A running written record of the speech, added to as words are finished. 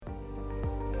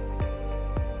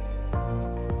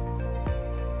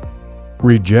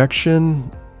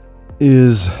Rejection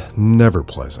is never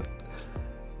pleasant,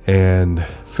 and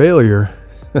failure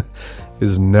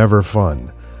is never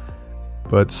fun.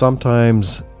 But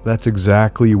sometimes that's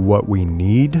exactly what we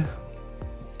need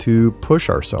to push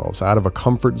ourselves out of a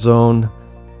comfort zone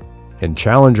and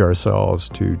challenge ourselves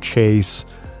to chase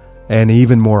an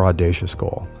even more audacious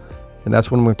goal. And that's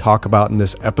what I'm going to talk about in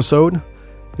this episode,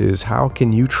 is how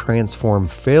can you transform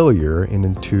failure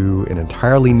into an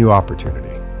entirely new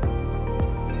opportunity.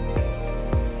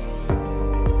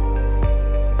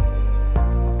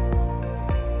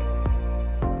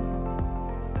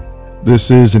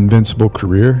 This is Invincible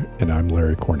Career, and I'm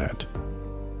Larry Cornett.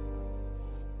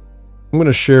 I'm going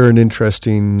to share an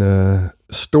interesting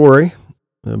story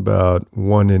about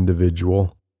one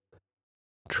individual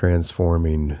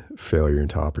transforming failure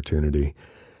into opportunity.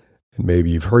 And maybe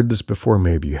you've heard this before,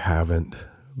 maybe you haven't,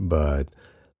 but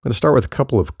I'm going to start with a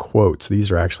couple of quotes.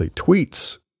 These are actually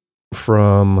tweets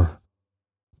from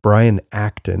Brian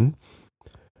Acton.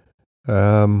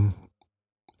 And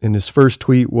his first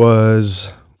tweet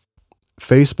was,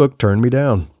 Facebook turned me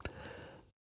down.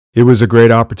 It was a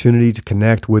great opportunity to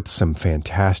connect with some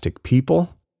fantastic people.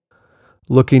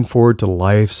 Looking forward to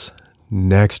life's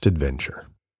next adventure.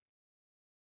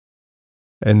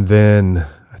 And then,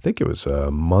 I think it was a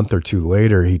month or two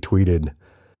later, he tweeted,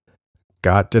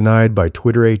 got denied by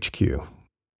Twitter HQ.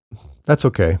 That's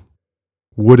okay.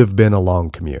 Would have been a long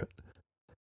commute.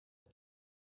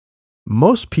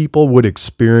 Most people would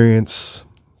experience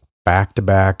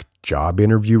back-to-back job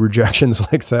interview rejections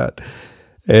like that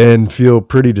and feel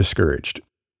pretty discouraged.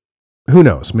 Who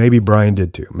knows? Maybe Brian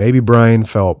did too. Maybe Brian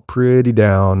felt pretty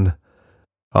down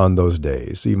on those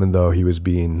days, even though he was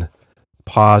being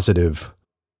positive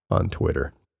on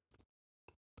Twitter.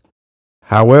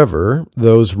 However,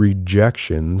 those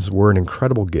rejections were an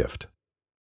incredible gift.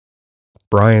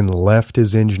 Brian left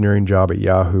his engineering job at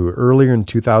Yahoo earlier in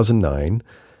 2009.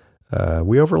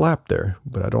 We overlapped there,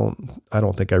 but I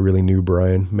don't think I really knew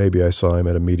Brian. Maybe I saw him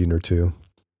at a meeting or two.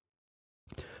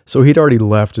 So he'd already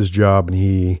left his job and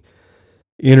he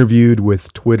interviewed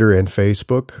with Twitter and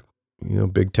Facebook,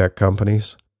 big tech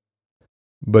companies,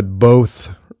 but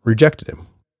both rejected him.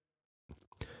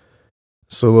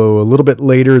 So a little bit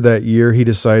later that year, he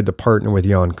decided to partner with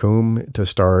Jan Koum to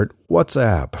start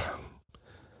WhatsApp.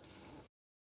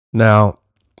 Now,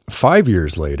 5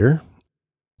 years later,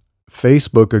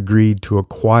 Facebook agreed to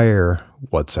acquire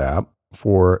WhatsApp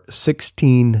for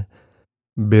 $16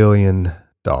 billion.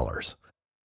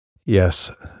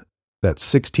 Yes, that's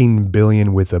 16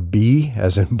 billion with a B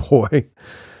as in boy.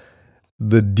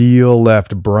 The deal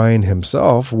left Brian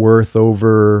himself worth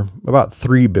over about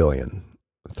 $3 billion.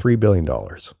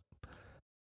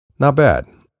 Not bad.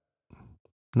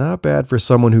 Not bad for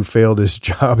someone who failed his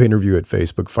job interview at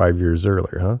Facebook 5 years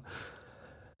earlier, huh?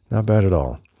 Not bad at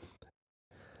all.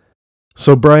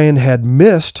 So Brian had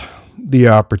missed the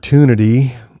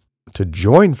opportunity to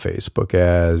join Facebook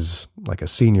as like a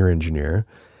senior engineer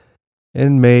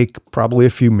and make probably a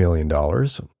few $1 million.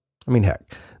 I mean, heck,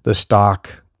 the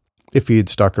stock, if he had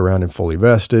stuck around and fully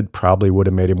vested, probably would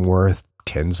have made him worth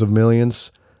tens of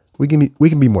millions. We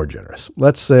can be more generous.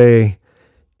 Let's say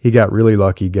he got really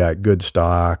lucky, got good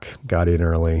stock, got in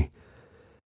early,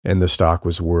 and the stock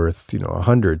was worth,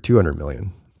 100, 200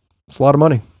 million. It's a lot of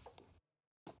money.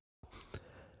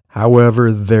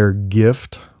 However, their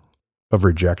gift of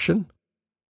rejection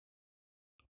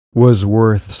was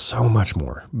worth so much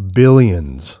more,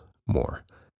 billions more.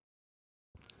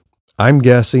 I'm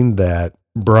guessing that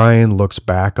Brian looks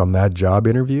back on that job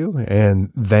interview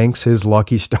and thanks his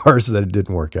lucky stars that it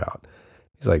didn't work out.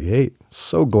 He's like, hey,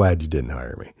 so glad you didn't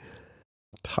hire me.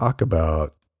 Talk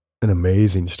about an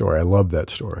amazing story. I love that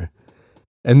story.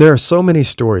 And there are so many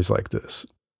stories like this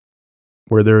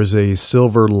where there's a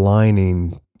silver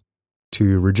lining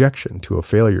to rejection, to a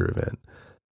failure event.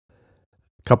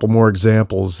 A couple more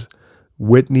examples.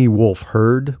 Whitney Wolfe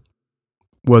Herd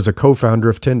was a co-founder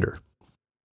of Tinder,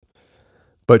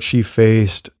 but she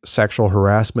faced sexual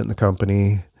harassment in the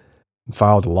company,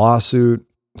 filed a lawsuit.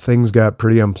 Things got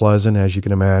pretty unpleasant, as you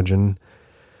can imagine.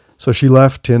 So she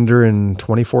left Tinder in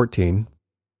 2014,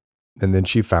 and then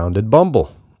she founded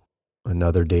Bumble,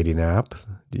 another dating app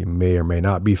you may or may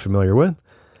not be familiar with.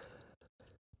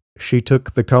 She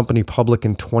took the company public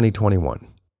in 2021.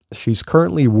 She's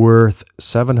currently worth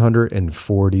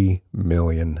 $740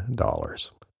 million.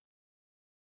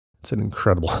 It's an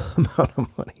incredible amount of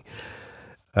money.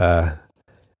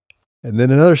 And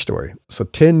then another story. So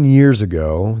 10 years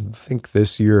ago, I think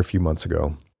this year, a few months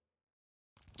ago,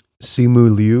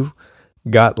 Simu Liu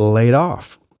got laid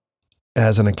off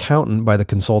as an accountant by the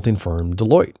consulting firm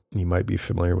Deloitte. You might be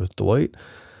familiar with Deloitte.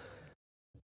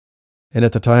 And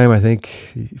at the time, I think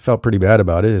he felt pretty bad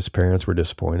about it. His parents were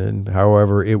disappointed.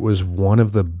 However, it was one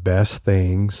of the best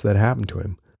things that happened to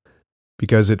him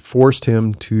because it forced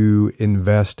him to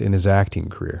invest in his acting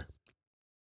career.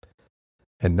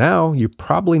 And now you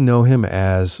probably know him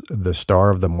as the star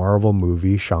of the Marvel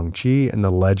movie Shang-Chi and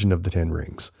the Legend of the Ten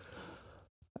Rings.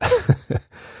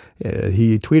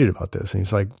 He tweeted about this and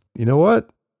he's like, you know what?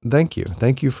 Thank you.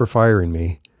 Thank you for firing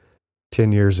me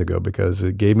 10 years ago because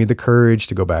it gave me the courage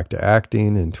to go back to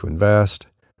acting and to invest.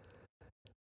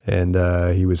 And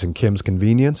he was in Kim's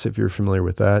Convenience, if you're familiar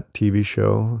with that TV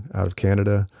show out of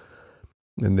Canada,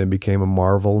 and then became a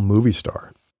Marvel movie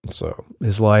star. So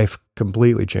his life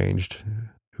completely changed.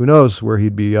 Who knows where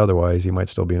he'd be otherwise? He might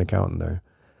still be an accountant there.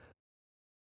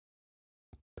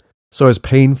 So as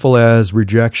painful as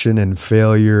rejection and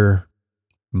failure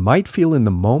might feel in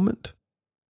the moment,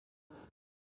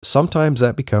 sometimes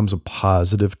that becomes a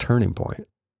positive turning point.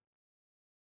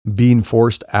 Being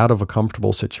forced out of a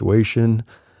comfortable situation,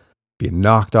 being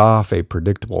knocked off a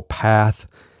predictable path,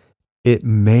 it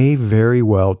may very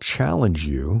well challenge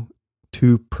you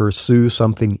to pursue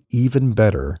something even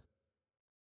better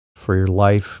for your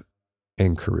life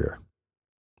and career.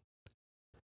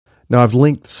 Now, I've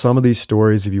linked some of these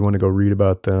stories if you want to go read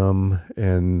about them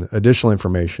and additional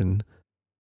information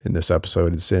in this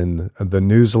episode. It's in the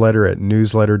newsletter at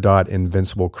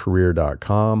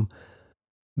newsletter.invinciblecareer.com.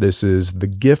 This is The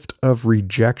Gift of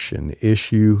Rejection,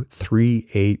 issue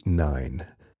 389.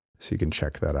 So you can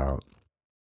check that out.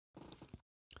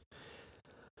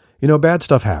 You know, bad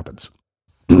stuff happens.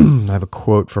 I have a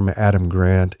quote from Adam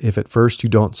Grant. If at first you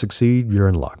don't succeed, you're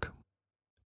in luck.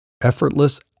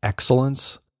 Effortless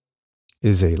excellence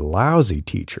is a lousy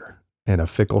teacher and a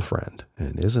fickle friend.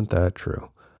 And isn't that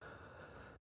true?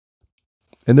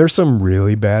 And there's some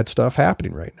really bad stuff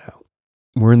happening right now.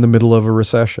 We're in the middle of a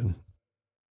recession.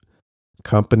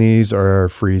 Companies are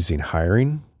freezing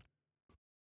hiring.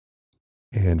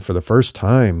 And for the first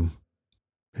time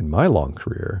in my long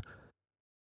career,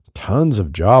 tons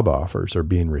of job offers are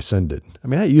being rescinded. I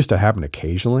mean, that used to happen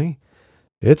occasionally.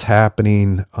 It's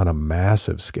happening on a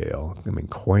massive scale. I mean,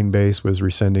 Coinbase was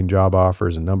rescinding job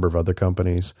offers, a number of other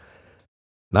companies.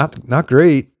 Not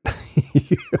great.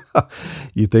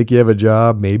 You think you have a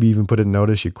job, maybe even put in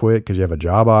notice you quit because you have a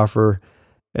job offer.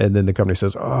 And then the company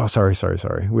says, oh, sorry.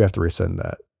 We have to rescind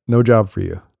that. No job for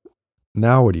you.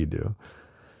 Now what do you do?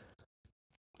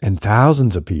 And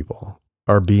thousands of people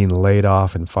are being laid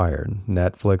off and fired.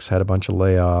 Netflix had a bunch of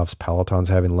layoffs. Peloton's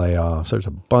having layoffs. There's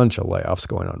a bunch of layoffs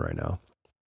going on right now.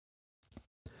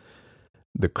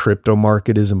 The crypto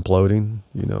market is imploding.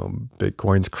 You know,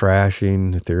 Bitcoin's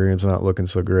crashing. Ethereum's not looking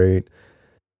so great.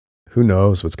 Who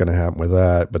knows what's going to happen with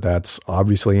that? But that's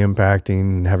obviously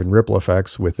impacting, having ripple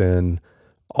effects within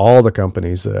all the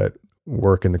companies that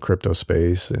work in the crypto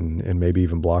space and maybe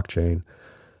even blockchain.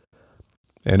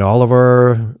 And all of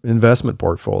our investment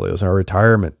portfolios, our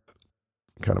retirement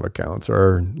kind of accounts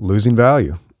are losing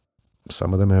value.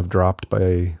 Some of them have dropped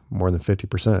by more than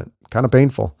 50%. Kind of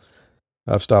painful.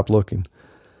 I've stopped looking.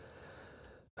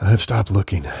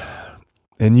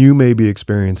 And you may be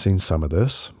experiencing some of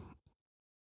this.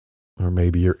 Or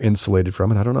maybe you're insulated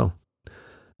from it. I don't know.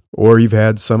 Or you've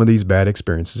had some of these bad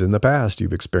experiences in the past.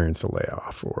 You've experienced a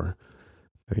layoff or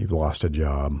you've lost a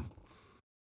job.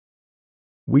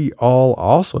 We all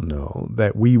also know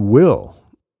that we will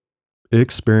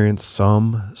experience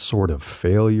some sort of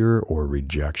failure or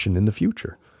rejection in the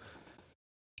future.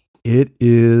 It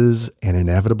is an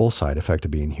inevitable side effect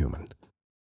of being human.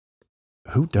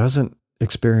 Who doesn't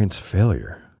experience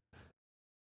failure?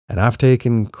 And I've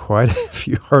taken quite a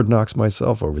few hard knocks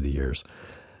myself over the years,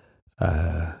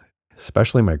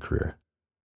 especially in my career.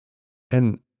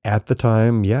 And at the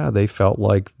time, they felt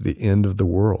like the end of the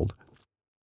world.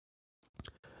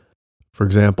 For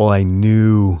example, I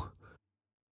knew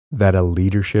that a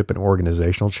leadership and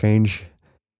organizational change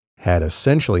had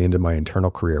essentially ended my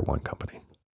internal career at one company.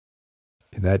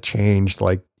 And that changed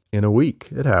like in a week.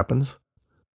 It happens.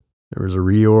 There was a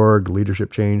reorg,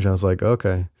 leadership change. I was like,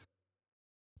 okay,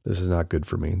 this is not good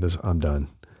for me. I'm done.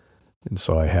 And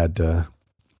so I had to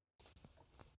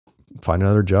find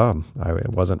another job. I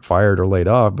wasn't fired or laid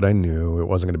off, but I knew it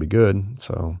wasn't going to be good.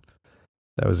 So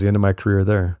that was the end of my career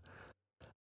there.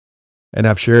 And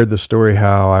I've shared the story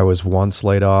how I was once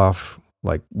laid off,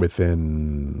 like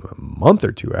within a month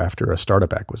or two after a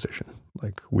startup acquisition.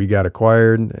 Like we got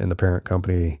acquired and the parent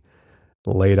company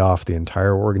laid off the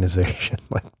entire organization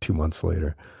like 2 months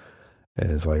later.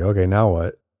 And it's like, okay, now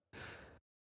what?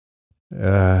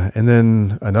 And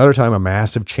then another time, a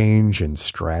massive change in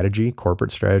strategy,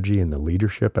 corporate strategy, and the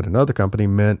leadership at another company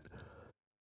meant,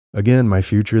 again, my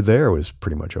future there was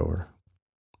pretty much over.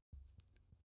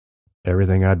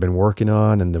 Everything I'd been working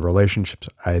on and the relationships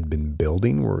I had been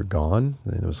building were gone.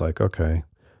 And it was like, okay,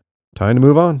 time to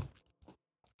move on.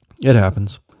 It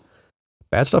happens.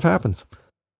 Bad stuff happens.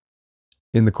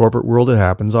 In the corporate world, it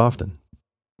happens often.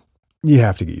 You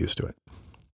have to get used to it.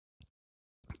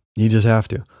 You just have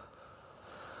to.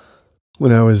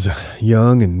 When I was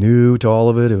young and new to all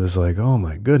of it, it was like, oh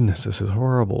my goodness, this is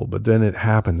horrible. But then it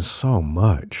happens so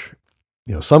much.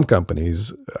 Some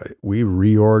companies, we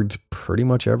reorged pretty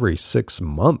much every 6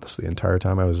 months the entire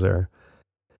time I was there.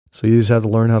 So you just have to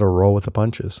learn how to roll with the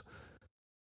punches.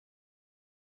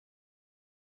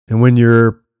 And when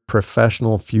your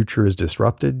professional future is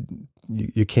disrupted,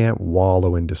 you can't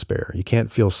wallow in despair. You can't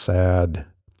feel sad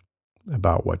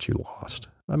about what you lost.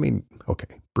 I mean,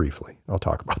 okay, briefly, I'll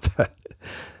talk about that.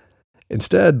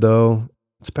 Instead, though,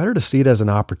 it's better to see it as an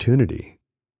opportunity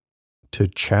to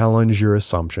challenge your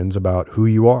assumptions about who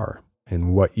you are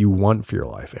and what you want for your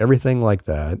life. Everything like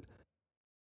that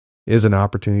is an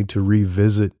opportunity to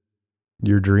revisit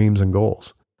your dreams and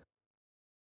goals.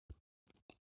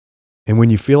 And when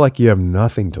you feel like you have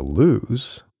nothing to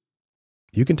lose,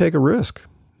 you can take a risk.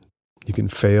 You can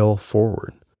fail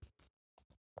forward.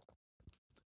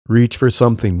 Reach for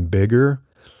something bigger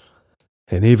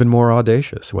and even more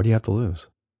audacious. What do you have to lose?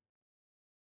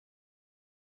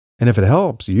 And if it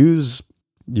helps, use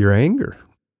your anger.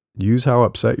 Use how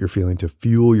upset you're feeling to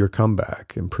fuel your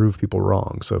comeback and prove people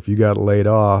wrong. So if you got laid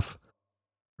off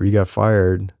or you got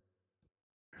fired,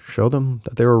 show them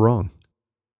that they were wrong.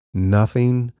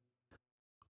 Nothing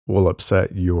will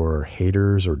upset your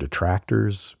haters or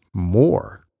detractors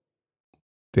more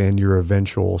than your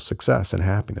eventual success and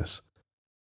happiness.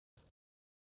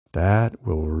 That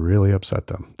will really upset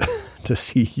them to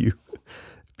see you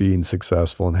being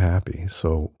successful and happy.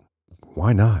 So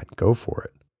why not? Go for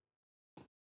it.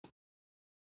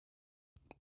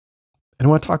 And I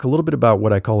want to talk a little bit about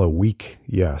what I call a weak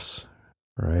yes,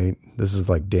 right? This is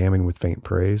like damning with faint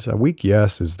praise. A weak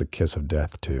yes is the kiss of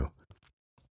death too.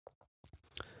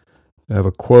 I have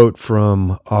a quote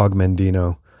from Og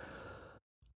Mandino.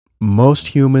 Most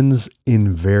humans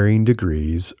in varying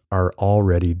degrees are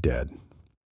already dead.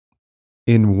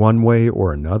 In one way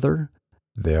or another,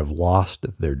 they have lost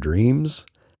their dreams,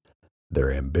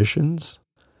 their ambitions,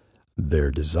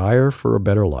 their desire for a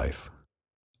better life.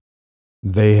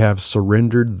 They have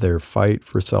surrendered their fight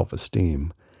for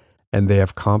self-esteem, and they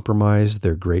have compromised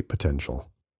their great potential.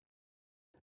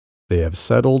 They have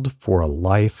settled for a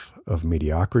life of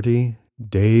mediocrity,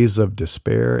 days of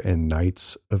despair, and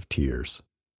nights of tears.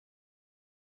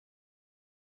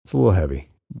 It's a little heavy,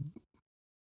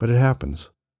 but it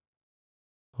happens.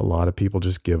 A lot of people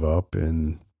just give up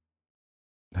and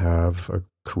have a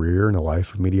career and a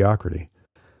life of mediocrity.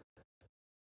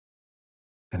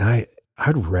 And I'd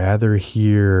rather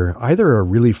hear either a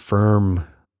really firm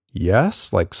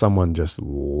yes, like someone just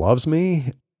loves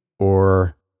me,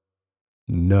 or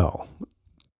no,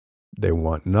 they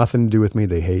want nothing to do with me,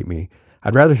 they hate me.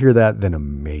 I'd rather hear that than a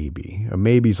maybe. A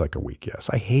maybe's like a weak yes.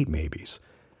 I hate maybes.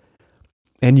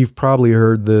 And you've probably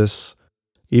heard this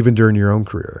even during your own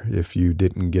career. If you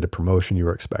didn't get a promotion you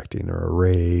were expecting or a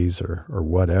raise or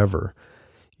whatever,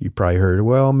 you probably heard,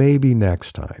 well, maybe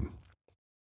next time.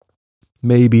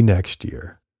 Maybe next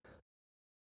year.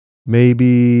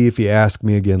 Maybe if you ask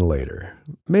me again later.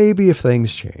 Maybe if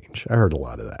things change. I heard a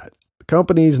lot of that. The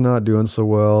company's not doing so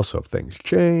well, so if things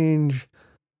change,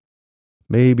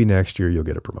 maybe next year you'll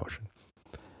get a promotion.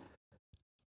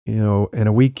 And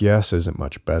a weak yes isn't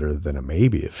much better than a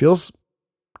maybe. It feels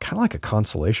kind of like a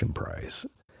consolation prize.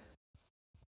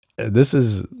 This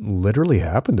has literally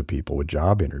happened to people with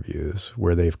job interviews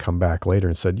where they've come back later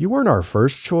and said, you weren't our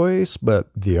first choice, but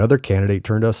the other candidate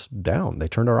turned us down. They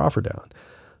turned our offer down.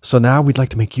 So now we'd like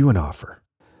to make you an offer.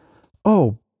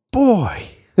 Oh boy.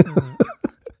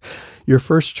 Your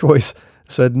first choice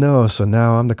said no. So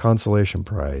now I'm the consolation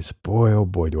prize. Boy, oh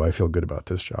boy, do I feel good about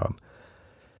this job.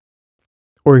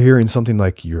 Or hearing something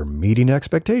like, you're meeting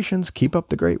expectations. Keep up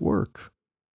the great work.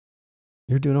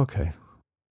 You're doing okay.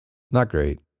 Not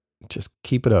great. Just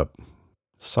keep it up.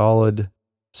 Solid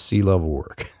C-level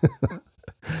work.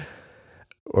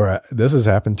 Or this has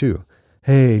happened too.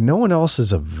 Hey, no one else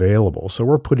is available, so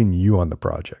we're putting you on the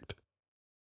project.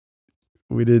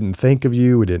 We didn't think of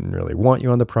you. We didn't really want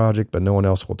you on the project, but no one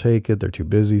else will take it. They're too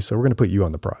busy, so we're going to put you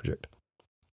on the project.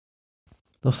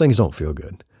 Those things don't feel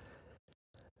good.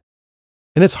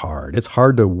 And it's hard. It's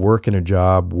hard to work in a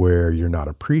job where you're not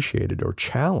appreciated or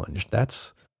challenged.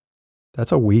 That's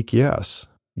a weak yes.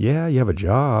 Yeah, you have a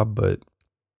job, but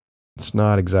it's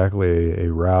not exactly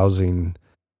a rousing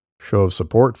show of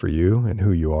support for you and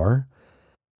who you are.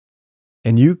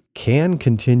 And you can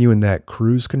continue in that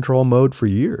cruise control mode for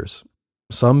years.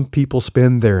 Some people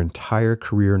spend their entire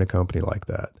career in a company like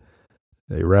that.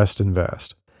 They rest and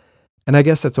vest. And I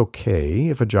guess that's okay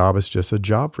if a job is just a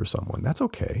job for someone. That's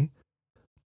okay.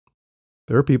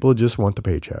 There are people who just want the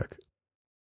paycheck.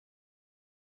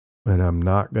 And I'm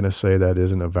not going to say that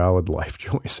isn't a valid life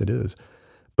choice. It is.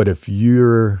 But if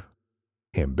you're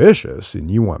ambitious and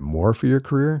you want more for your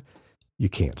career, you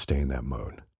can't stay in that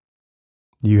mode.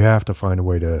 You have to find a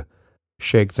way to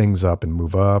shake things up and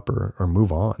move up or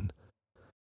move on.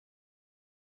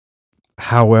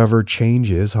 However,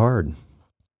 change is hard.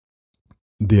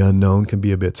 The unknown can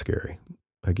be a bit scary.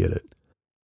 I get it.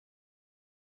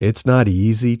 It's not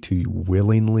easy to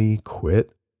willingly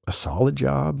quit a solid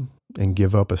job and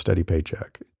give up a steady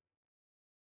paycheck.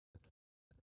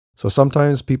 So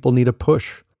sometimes people need a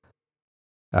push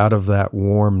out of that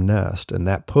warm nest, and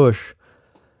that push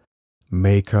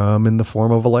may come in the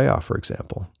form of a layoff, for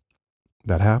example.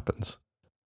 That happens.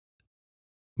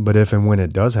 But if and when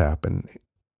it does happen,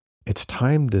 it's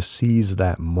time to seize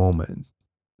that moment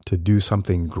to do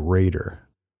something greater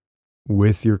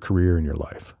with your career and your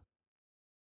life.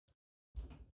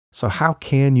 So how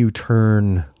can you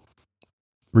turn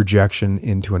rejection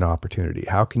into an opportunity?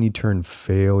 How can you turn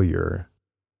failure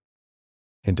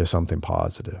into something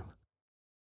positive?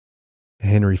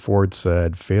 Henry Ford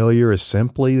said, failure is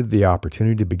simply the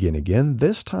opportunity to begin again,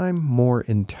 this time more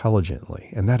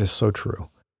intelligently. And that is so true.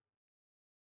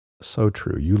 So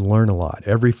true. You learn a lot.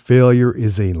 Every failure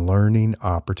is a learning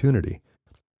opportunity.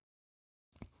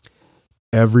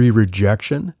 Every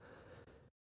rejection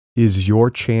is your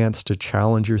chance to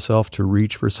challenge yourself to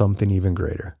reach for something even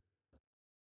greater.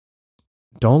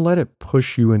 Don't let it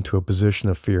push you into a position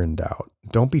of fear and doubt.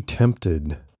 Don't be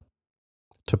tempted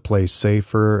to play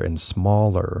safer and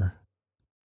smaller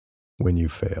when you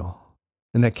fail.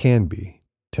 And that can be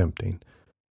tempting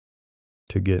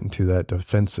to get into that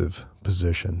defensive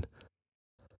position.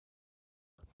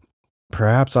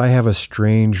 Perhaps I have a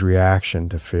strange reaction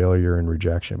to failure and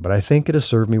rejection, but I think it has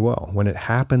served me well. When it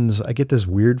happens, I get this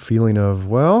weird feeling of,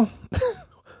 well,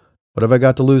 what have I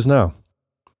got to lose now?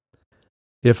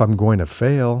 If I'm going to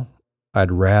fail,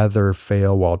 I'd rather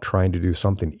fail while trying to do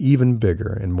something even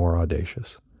bigger and more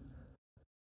audacious.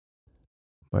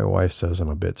 My wife says I'm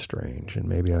a bit strange, and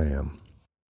maybe I am.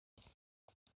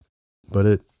 But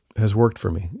it has worked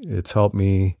for me. It's helped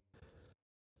me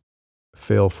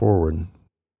fail forward.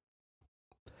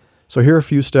 So here are a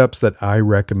few steps that I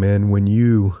recommend when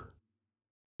you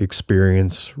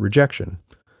experience rejection.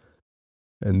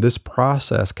 And this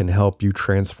process can help you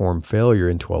transform failure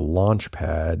into a launch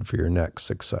pad for your next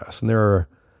success. And there are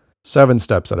 7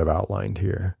 steps that I've outlined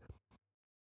here.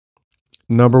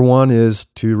 Number 1 is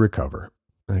to recover.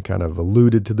 I kind of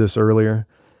alluded to this earlier.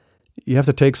 You have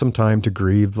to take some time to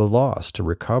grieve the loss, to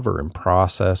recover and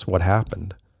process what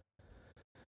happened.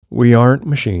 We aren't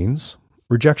machines.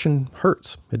 Rejection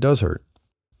hurts. It does hurt.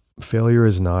 Failure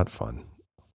is not fun.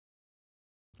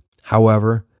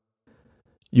 However,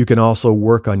 you can also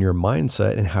work on your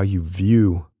mindset and how you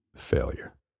view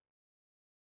failure.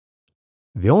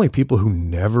 The only people who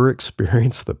never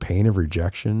experience the pain of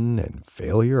rejection and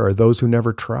failure are those who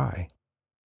never try.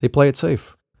 They play it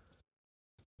safe,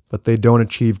 but they don't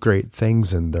achieve great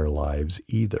things in their lives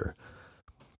either.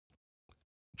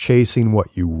 Chasing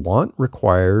what you want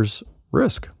requires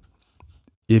risk.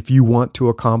 If you want to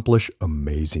accomplish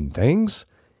amazing things,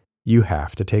 you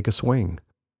have to take a swing,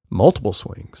 multiple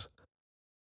swings,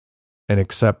 and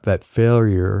accept that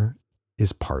failure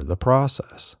is part of the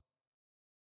process.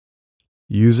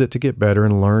 Use it to get better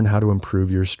and learn how to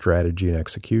improve your strategy and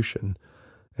execution.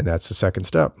 And that's the second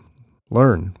step.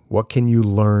 Learn. What can you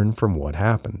learn from what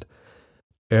happened?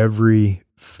 Every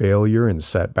failure and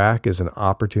setback is an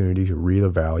opportunity to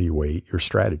reevaluate your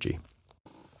strategy.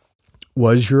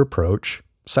 Was your approach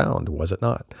sound? Was it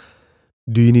not?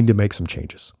 Do you need to make some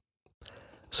changes?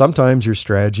 Sometimes your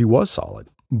strategy was solid,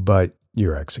 but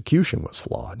your execution was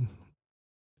flawed.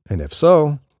 And if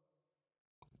so,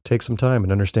 take some time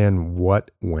and understand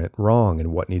what went wrong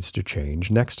and what needs to change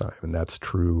next time. And that's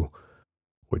true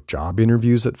with job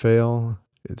interviews that fail.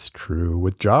 It's true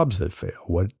with jobs that fail.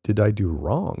 What did I do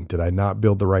wrong? Did I not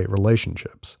build the right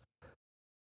relationships?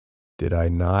 Did I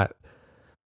not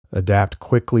adapt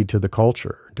quickly to the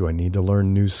culture? Do I need to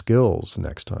learn new skills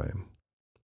next time?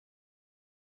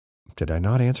 Did I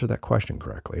not answer that question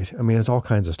correctly? I mean, there's all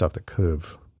kinds of stuff that could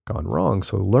have gone wrong,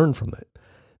 so learn from it.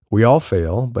 We all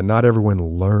fail, but not everyone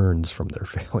learns from their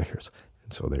failures,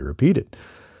 and so they repeat it.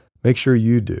 Make sure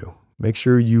you do. Make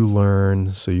sure you learn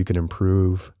so you can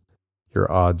improve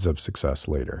your odds of success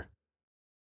later.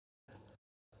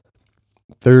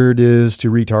 Third is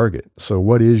to retarget. So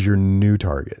what is your new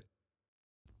target?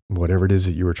 whatever it is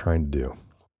that you were trying to do.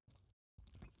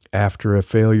 After a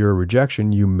failure or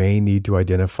rejection, you may need to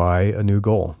identify a new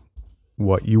goal.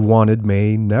 What you wanted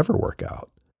may never work out.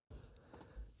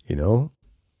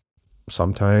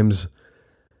 Sometimes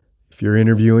if you're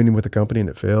interviewing with a company and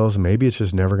it fails, maybe it's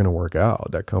just never going to work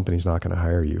out. That company's not going to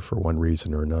hire you for one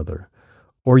reason or another.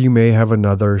 Or you may have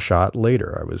another shot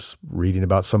later. I was reading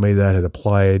about somebody that had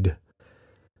applied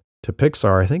to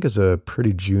Pixar, I think as a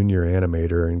pretty junior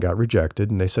animator, and got rejected.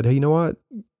 And they said, hey, you know what?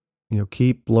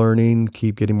 Keep learning,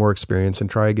 keep getting more experience, and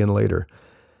try again later.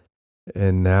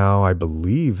 And now I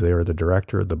believe they are the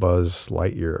director of the Buzz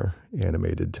Lightyear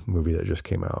animated movie that just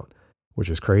came out, which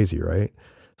is crazy, right?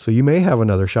 So you may have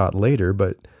another shot later,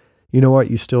 but you know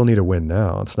what? You still need to win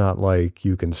now. It's not like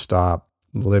you can stop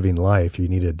living life. You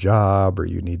need a job, or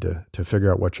you need to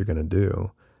figure out what you're going to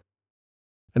do.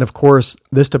 And of course,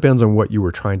 this depends on what you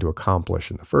were trying to accomplish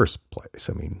in the first place.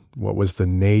 I mean, what was the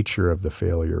nature of the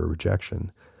failure or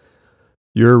rejection?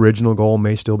 Your original goal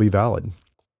may still be valid,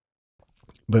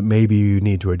 but maybe you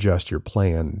need to adjust your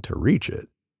plan to reach it.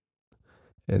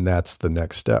 And that's the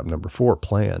next step. Number 4,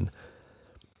 plan.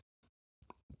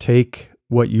 Take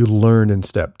what you learned in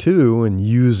step 2 and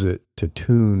use it to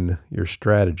tune your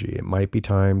strategy. It might be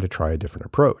time to try a different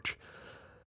approach.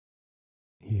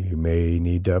 You may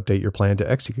need to update your plan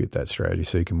to execute that strategy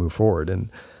so you can move forward.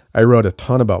 And I wrote a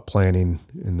ton about planning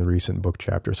in the recent book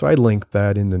chapter, so I linked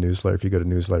that in the newsletter. If you go to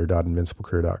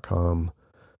newsletter.invinciblecareer.com,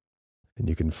 and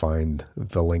you can find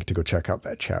the link to go check out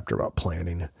that chapter about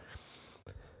planning.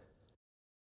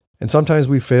 And sometimes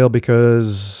we fail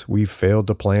because we failed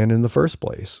to plan in the first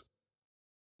place.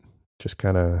 Just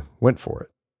kind of went for it.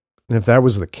 And if that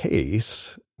was the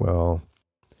case, well,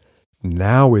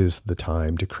 now is the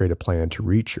time to create a plan to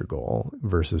reach your goal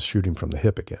versus shooting from the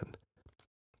hip again.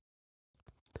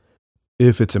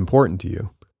 If it's important to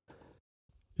you,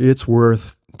 it's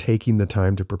worth taking the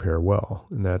time to prepare well.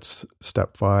 And that's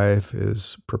step 5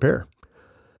 is prepare.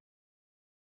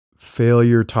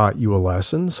 Failure taught you a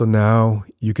lesson, so now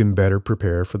you can better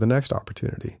prepare for the next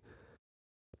opportunity.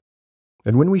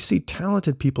 And when we see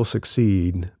talented people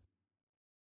succeed,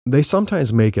 they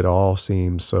sometimes make it all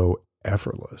seem so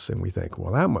effortless. And we think,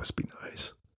 well, that must be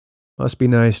nice. Must be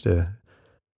nice to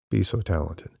be so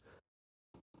talented.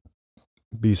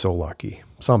 Be so lucky.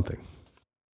 Something.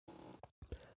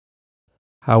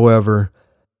 However,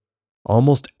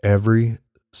 almost every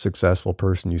successful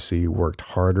person you see worked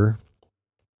harder,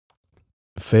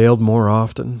 failed more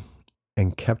often,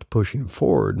 and kept pushing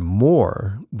forward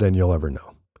more than you'll ever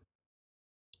know.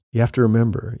 You have to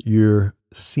remember, you're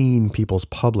seeing people's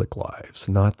public lives,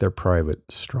 not their private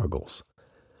struggles.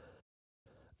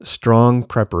 Strong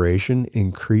preparation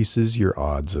increases your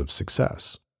odds of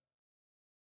success.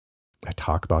 I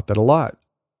talk about that a lot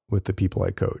with the people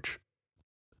I coach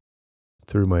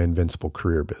through my Invincible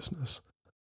Career business.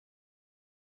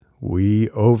 We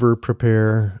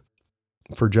over-prepare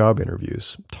for job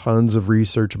interviews. Tons of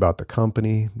research about the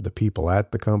company, the people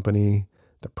at the company,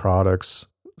 the products,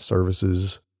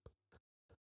 services.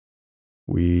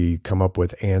 We come up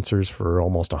with answers for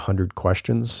almost 100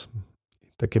 questions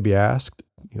that could be asked.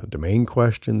 Domain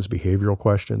questions, behavioral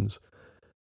questions,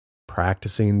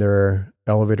 practicing their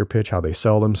elevator pitch, how they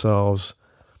sell themselves,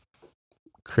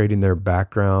 creating their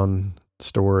background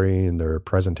story and their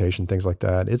presentation, things like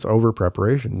that. It's over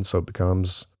preparation, so it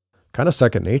becomes kind of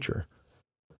second nature.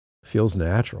 Feels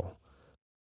natural.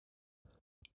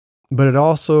 But it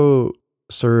also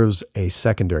serves a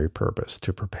secondary purpose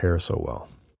to prepare so well.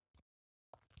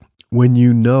 When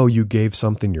you know you gave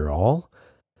something your all,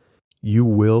 you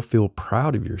will feel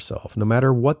proud of yourself, no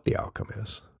matter what the outcome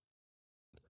is.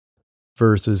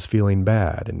 Versus feeling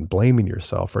bad and blaming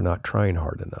yourself for not trying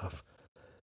hard enough.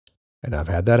 And I've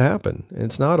had that happen. And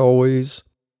it's not always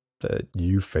that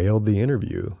you failed the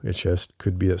interview. It just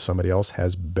could be that somebody else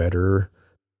has better,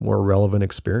 more relevant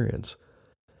experience.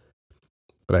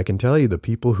 But I can tell you the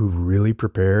people who really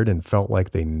prepared and felt like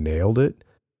they nailed it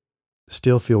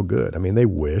still feel good. I mean, they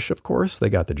wish, of course, they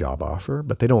got the job offer,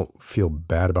 but they don't feel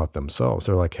bad about themselves.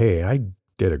 They're like, hey, I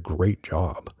did a great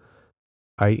job.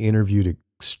 I interviewed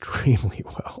extremely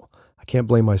well. I can't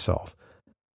blame myself.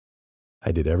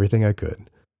 I did everything I could.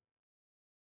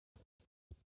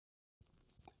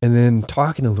 And then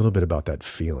talking a little bit about that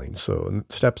feeling. So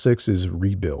step 6 is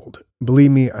rebuild.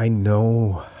 Believe me, I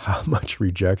know how much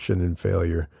rejection and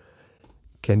failure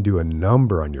can do a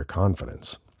number on your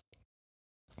confidence.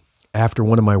 After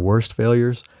one of my worst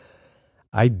failures,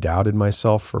 I doubted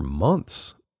myself for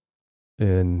months.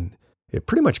 And it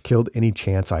pretty much killed any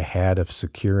chance I had of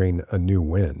securing a new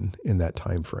win in that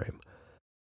time frame.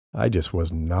 I just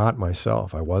was not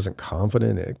myself. I wasn't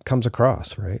confident. It comes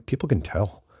across, right? People can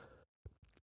tell.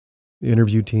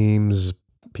 interview teams,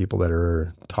 people that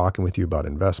are talking with you about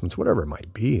investments, whatever it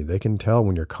might be, they can tell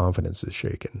when your confidence is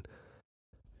shaken.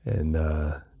 And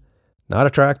not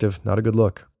attractive, not a good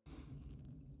look.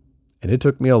 And it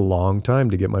took me a long time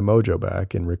to get my mojo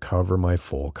back and recover my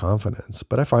full confidence.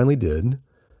 But I finally did.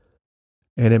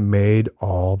 And it made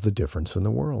all the difference in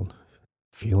the world.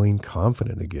 Feeling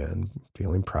confident again,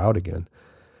 feeling proud again.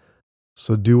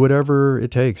 So do whatever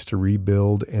it takes to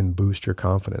rebuild and boost your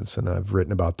confidence. And I've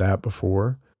written about that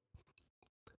before.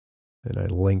 And I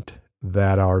linked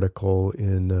that article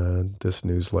in this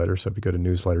newsletter. So if you go to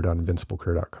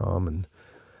newsletter.invinciblecareer.com and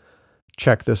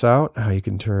check this out, how you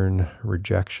can turn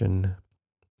rejection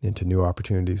into new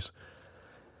opportunities.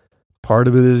 Part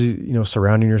of it is,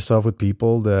 surrounding yourself with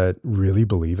people that really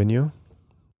believe in you.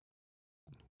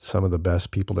 Some of the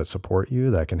best people that support you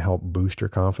that can help boost your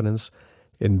confidence.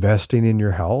 Investing in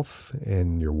your health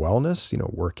and your wellness,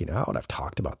 working out. I've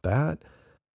talked about that.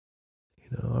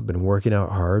 I've been working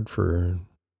out hard for,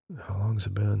 how long has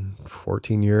it been?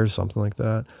 14 years, something like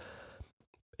that.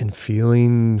 And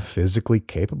feeling physically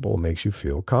capable makes you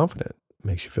feel confident,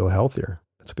 makes you feel healthier.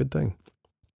 That's a good thing.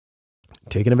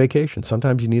 Taking a vacation.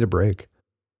 Sometimes you need a break.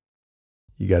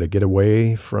 You got to get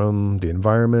away from the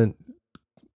environment,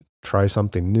 try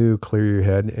something new, clear your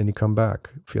head, and you come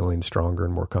back feeling stronger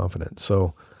and more confident.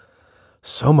 So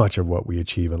much of what we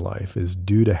achieve in life is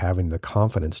due to having the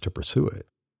confidence to pursue it.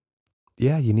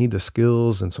 Yeah, you need the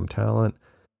skills and some talent,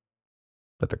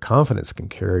 but the confidence can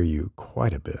carry you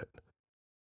quite a bit.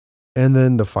 And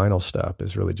then the final step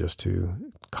is really just to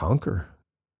conquer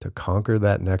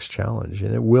that next challenge.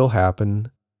 And it will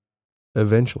happen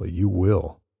eventually. You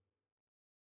will.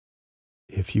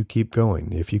 If you keep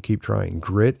going, if you keep trying.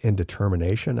 Grit and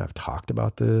determination, I've talked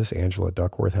about this. Angela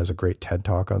Duckworth has a great TED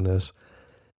Talk on this.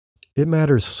 It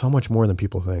matters so much more than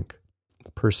people think.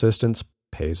 Persistence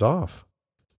pays off.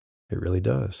 It really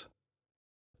does.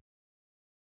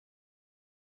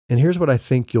 And here's what I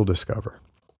think you'll discover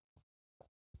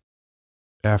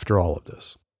after all of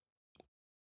this.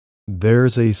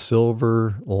 There's a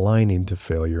silver lining to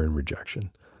failure and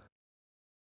rejection.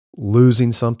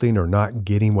 Losing something or not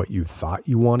getting what you thought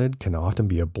you wanted can often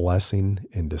be a blessing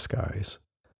in disguise.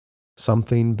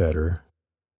 Something better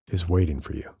is waiting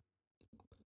for you.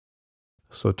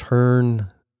 So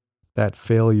turn that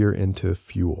failure into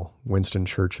fuel. Winston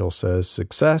Churchill says,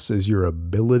 success is your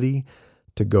ability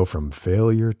to go from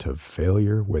failure to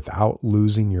failure without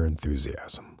losing your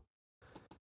enthusiasm.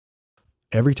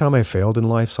 Every time I failed in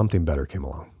life, something better came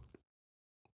along.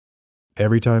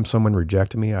 Every time someone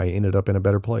rejected me, I ended up in a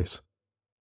better place.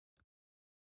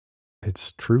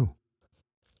 It's true.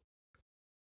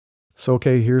 So,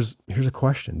 okay, here's a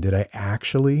question. Did I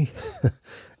actually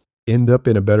end up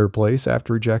in a better place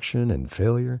after rejection and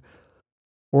failure?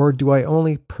 Or do I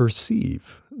only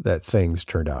perceive that things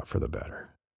turned out for the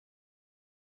better?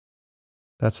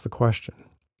 That's the question.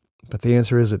 But the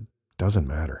answer is it doesn't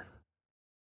matter.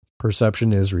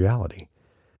 Perception is reality.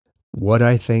 What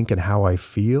I think and how I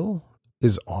feel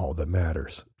is all that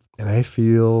matters. And I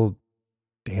feel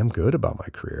damn good about my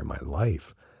career, my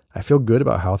life. I feel good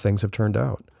about how things have turned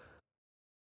out.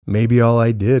 Maybe all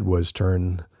I did was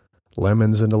turn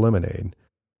lemons into lemonade.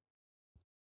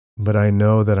 But I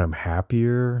know that I'm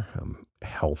happier, I'm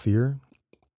healthier,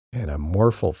 and I'm more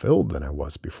fulfilled than I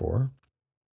was before.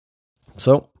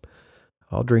 So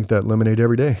I'll drink that lemonade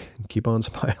every day and keep on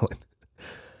smiling.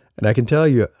 And I can tell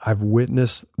you, I've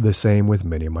witnessed the same with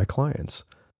many of my clients.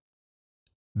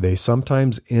 They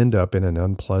sometimes end up in an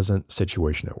unpleasant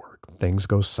situation at work. Things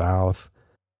go south,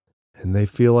 and they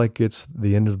feel like it's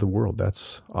the end of the world.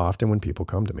 That's often when people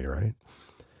come to me, right?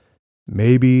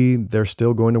 Maybe they're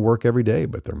still going to work every day,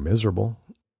 but they're miserable.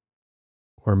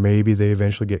 Or maybe they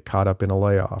eventually get caught up in a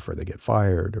layoff, or they get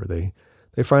fired, or they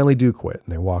finally do quit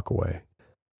and they walk away.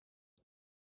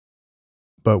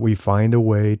 But we find a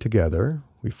way together.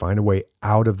 We find a way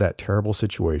out of that terrible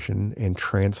situation and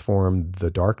transform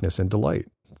the darkness into light.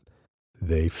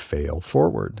 They fail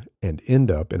forward and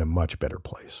end up in a much better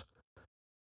place.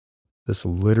 This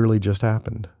literally just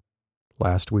happened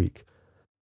last week.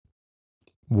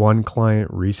 One client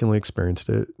recently experienced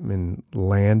it and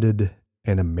landed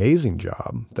an amazing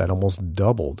job that almost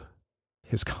doubled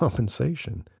his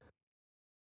compensation.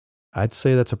 I'd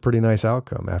say that's a pretty nice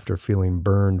outcome after feeling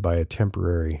burned by a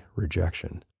temporary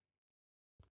rejection.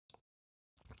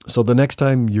 So the next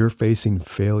time you're facing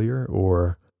failure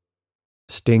or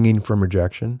stinging from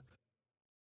rejection,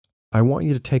 I want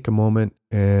you to take a moment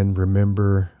and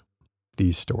remember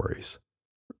these stories.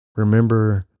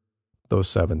 Remember those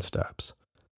 7 steps.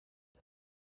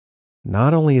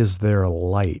 Not only is there a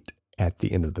light at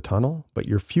the end of the tunnel, but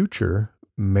your future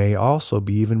may also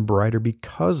be even brighter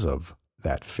because of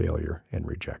that failure and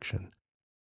rejection.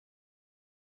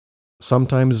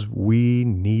 Sometimes we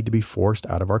need to be forced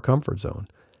out of our comfort zone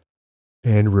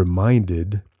and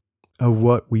reminded of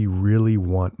what we really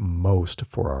want most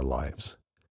for our lives.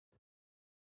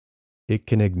 It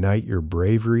can ignite your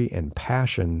bravery and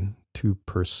passion to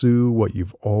pursue what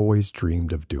you've always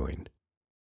dreamed of doing.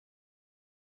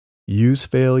 Use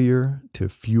failure to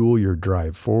fuel your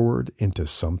drive forward into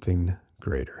something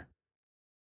greater.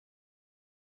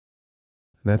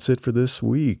 And that's it for this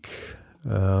week.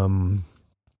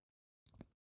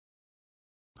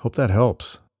 Hope that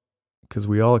helps, because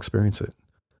we all experience it.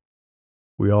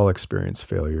 We all experience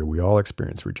failure. We all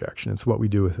experience rejection. It's what we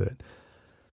do with it.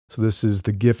 So this is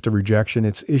The Gift of Rejection.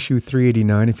 It's issue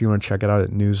 389 if you want to check it out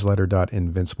at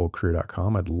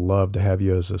newsletter.invinciblecareer.com. I'd love to have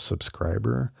you as a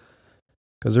subscriber,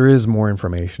 because there is more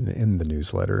information in the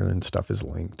newsletter and stuff is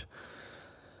linked.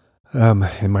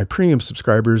 And my premium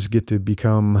subscribers get to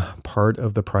become part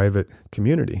of the private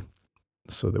community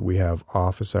so that we have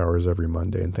office hours every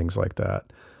Monday and things like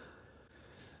that.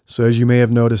 So as you may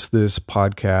have noticed, this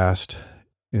podcast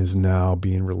is now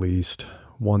being released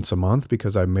once a month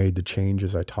because I made the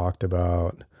changes I talked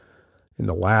about in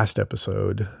the last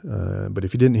episode. But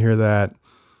if you didn't hear that,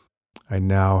 I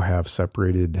now have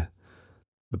separated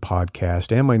the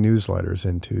podcast and my newsletters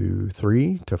into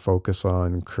 3 to focus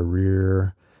on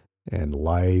career and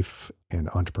life and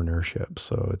entrepreneurship.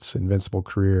 So it's Invincible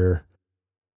Career,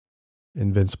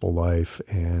 Invincible Life,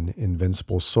 and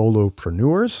Invincible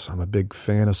Solopreneurs. I'm a big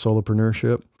fan of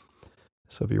solopreneurship.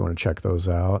 So if you want to check those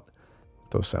out,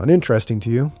 those sound interesting to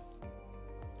you.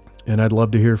 And I'd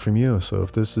love to hear from you. So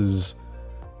if this is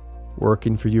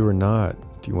working for you or not,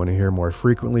 do you want to hear more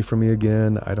frequently from me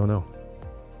again? I don't know.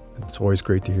 It's always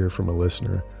great to hear from a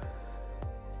listener.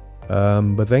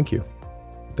 But thank you.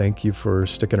 Thank you for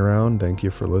sticking around. Thank you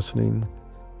for listening.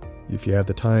 If you have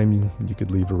the time, you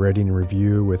could leave a rating and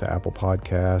review with Apple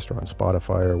Podcast or on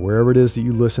Spotify or wherever it is that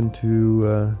you listen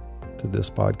to this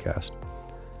podcast.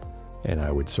 And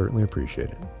I would certainly appreciate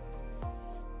it.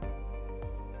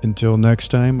 Until next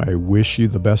time, I wish you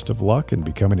the best of luck in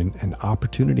becoming an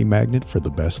opportunity magnet for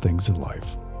the best things in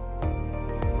life.